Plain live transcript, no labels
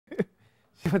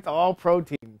It's all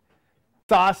protein.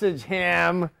 Sausage,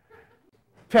 ham,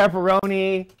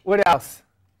 pepperoni. What else?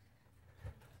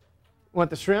 Want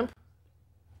the shrimp?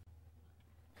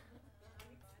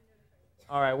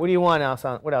 All right. What do you want else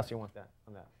on? What else do you want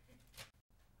on that?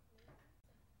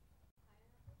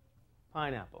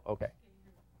 Pineapple. Okay.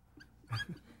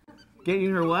 Getting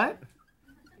her what?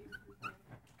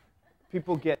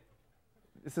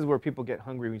 This is where people get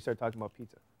hungry when you start talking about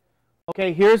pizza.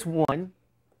 Okay, here's one.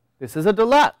 This is a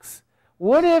deluxe.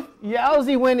 What if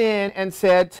Yowzy went in and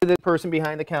said to the person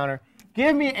behind the counter,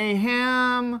 give me a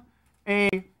ham, a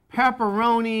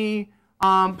pepperoni,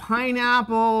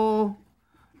 pineapple,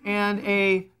 and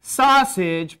a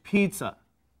sausage pizza.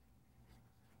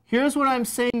 Here's what I'm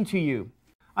saying to you.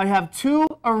 I have two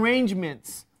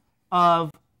arrangements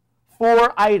of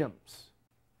 4 items.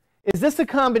 Is this a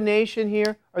combination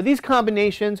here? Are these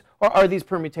combinations or are these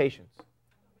permutations?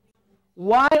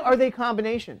 Why are they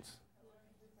combinations?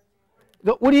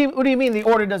 What do you mean the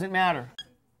order doesn't matter?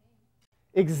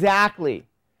 Exactly.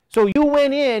 So you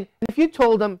went in, and if you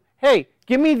told them, hey,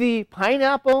 give me the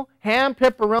pineapple, ham,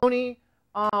 pepperoni,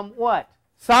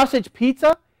 sausage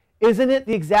pizza, isn't it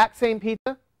the exact same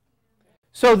pizza?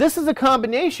 So this is a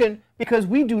combination because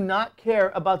we do not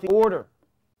care about the order.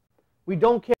 We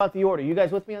don't care about the order. You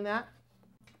guys with me on that?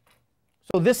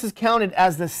 So this is counted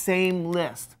as the same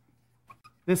list.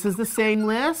 This is the same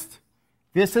list.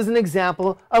 This is an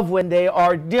example of when they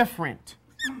are different.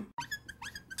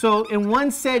 So in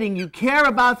one setting, you care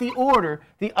about the order.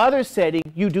 The other setting,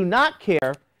 you do not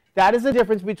care. That is the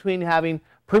difference between having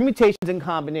permutations and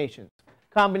combinations.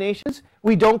 Combinations,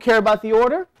 we don't care about the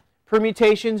order.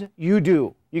 Permutations, you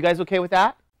do. You guys okay with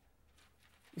that?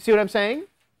 You see what I'm saying?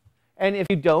 And if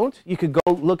you don't, you could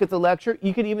go look at the lecture.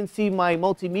 You could even see my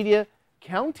multimedia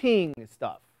counting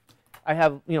stuff. I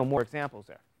have, more examples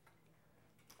there.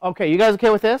 Okay, you guys okay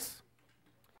with this?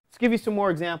 Let's give you some more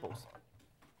examples.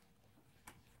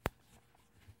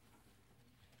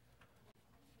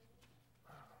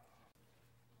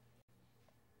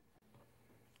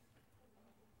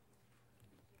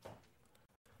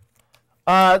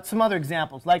 Some other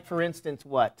examples, like for instance,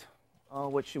 what?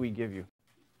 What should we give you?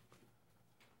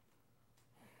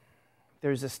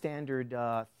 There's a standard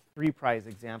 3-prize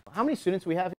example. How many students do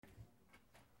we have here?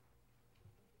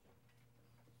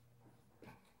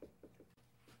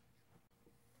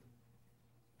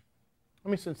 How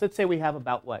many students? Let's say we have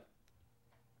about what?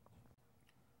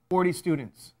 40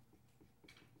 students.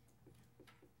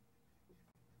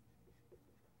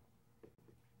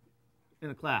 In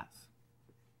a class.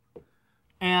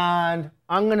 And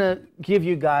I'm going to give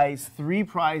you guys 3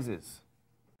 prizes.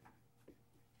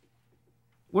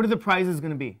 What are the prizes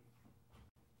going to be?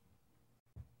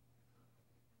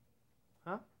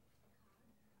 Huh?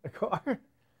 A car?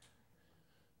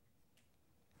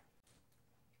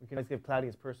 We can always give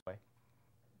Claudia's purse away.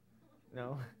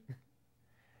 No?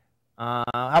 How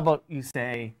about you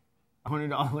say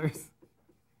 $100,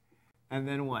 and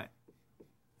then what?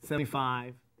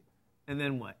 75, and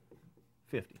then what?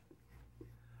 50.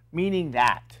 Meaning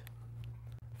that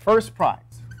first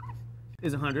prize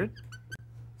is 100,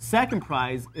 second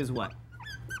prize is what?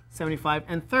 75,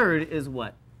 and third is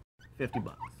what? 50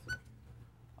 bucks.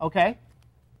 Okay?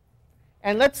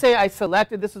 And let's say I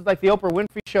selected, this is like the Oprah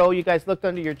Winfrey show, you guys looked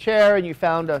under your chair and you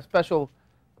found a special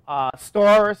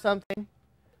star or something.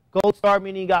 Gold star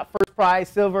meaning you got first prize,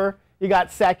 silver you got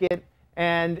second,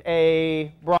 and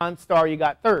a bronze star you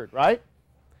got third, right?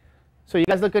 So you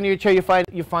guys look under your chair,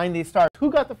 you find these stars.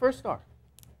 Who got the first star?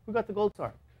 Who got the gold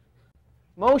star?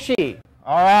 Moshi.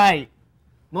 All right.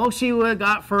 Moshi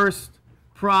got first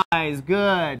prize.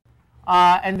 Good.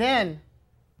 And then,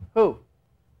 who?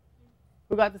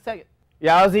 Who got the second?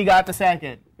 Yowzy got the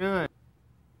second. Good.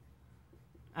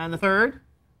 And the third?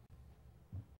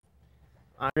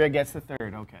 Andrea gets the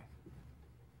third. Okay.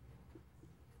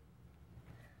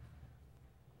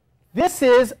 This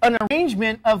is an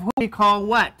arrangement of who we call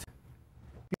what?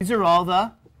 These are all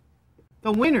the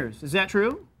winners. Is that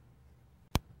true?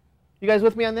 You guys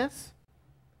with me on this?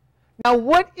 Now,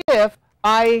 what if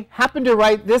I happened to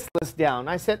write this list down?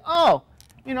 I said, oh,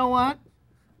 you know what?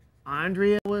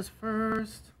 Andrea was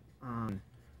first,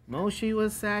 Moshi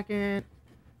was second,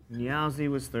 and Yowzy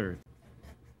was third.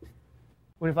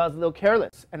 What if I was a little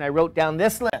careless and I wrote down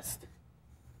this list?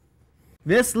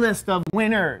 This list of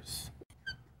winners.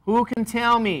 Who can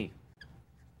tell me?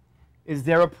 Is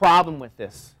there a problem with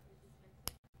this?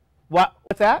 What's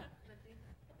that?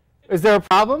 Is there a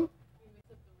problem?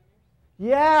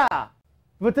 Yeah.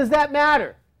 But does that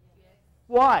matter?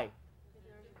 Why?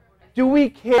 Do we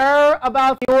care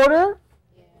about the order?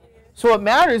 So it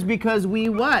matters because we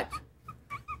what?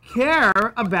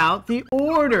 care about the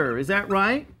order. Is that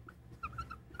right?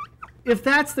 If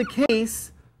that's the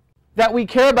case, that we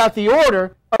care about the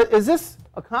order, is this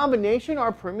a combination or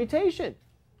a permutation?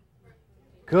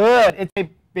 Good. It's a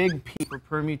big P for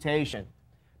permutation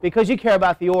because you care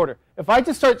about the order. If I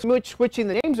just start switching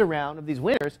the names around of these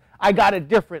winners, I got a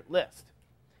different list.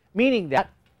 Meaning that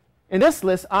in this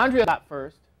list, Andrea got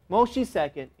first, Moshe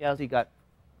second, Yazzie got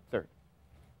third.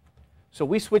 So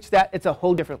we switch that. It's a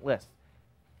whole different list.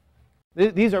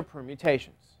 These are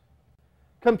permutations.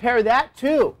 Compare that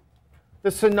to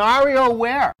the scenario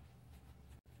where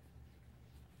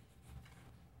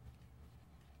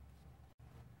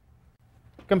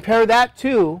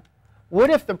what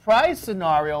if the prize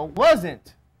scenario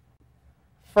wasn't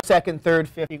first, second, third,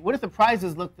 50? What if the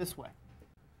prizes looked this way?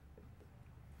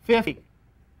 50,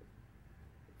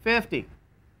 50,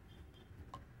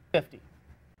 50.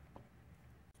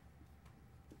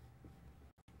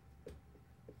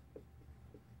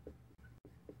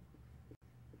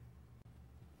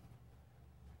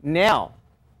 Now,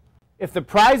 if the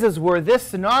prizes were this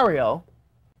scenario,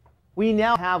 we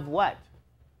now have what?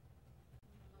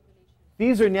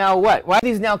 These are now what? Why are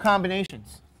these now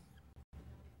combinations?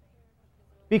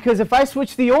 Because if I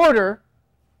switch the order,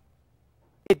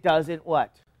 it doesn't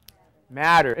what?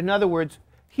 Matter. In other words,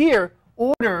 here,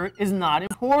 order is not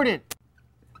important.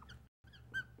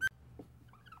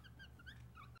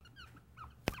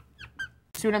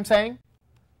 See what I'm saying?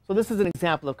 So this is an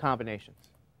example of combinations.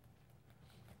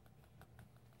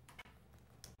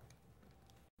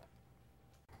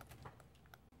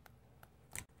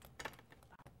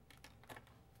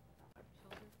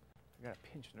 I got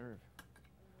a pinched nerve.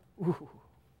 Ooh.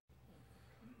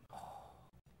 Oh.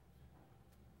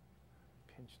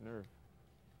 Pinched nerve.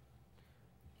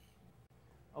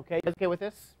 Okay, you guys okay with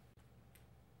this?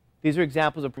 These are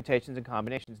examples of permutations and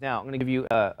combinations. Now, I'm going to give you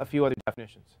a few other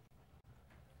definitions.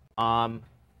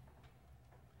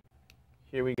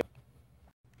 Here we go.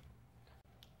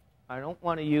 I don't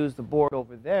want to use the board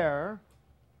over there.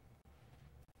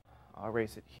 I'll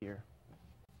erase it here.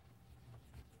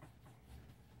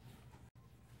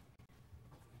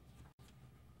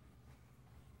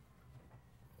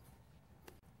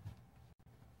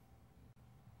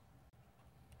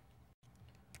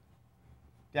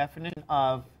 Definition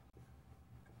of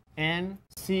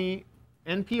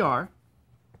NPR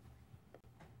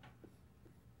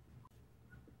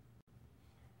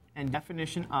and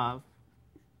definition of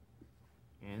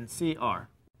NCR.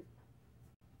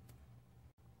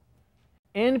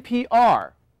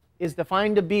 NPR is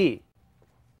defined to be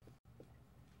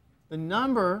the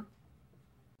number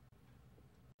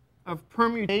of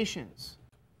permutations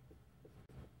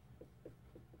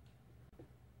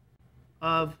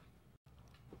of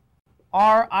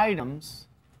R items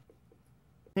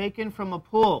taken from a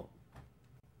pool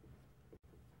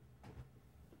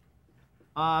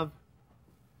of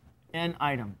N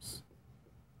items.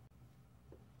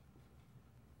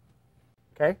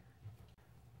 Okay?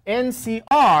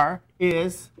 NCR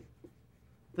is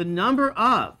the number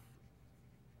of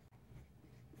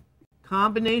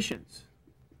combinations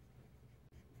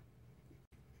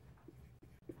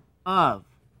of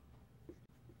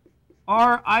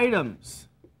R items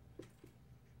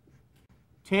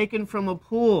taken from a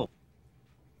pool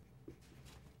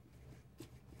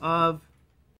of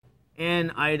N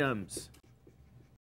items.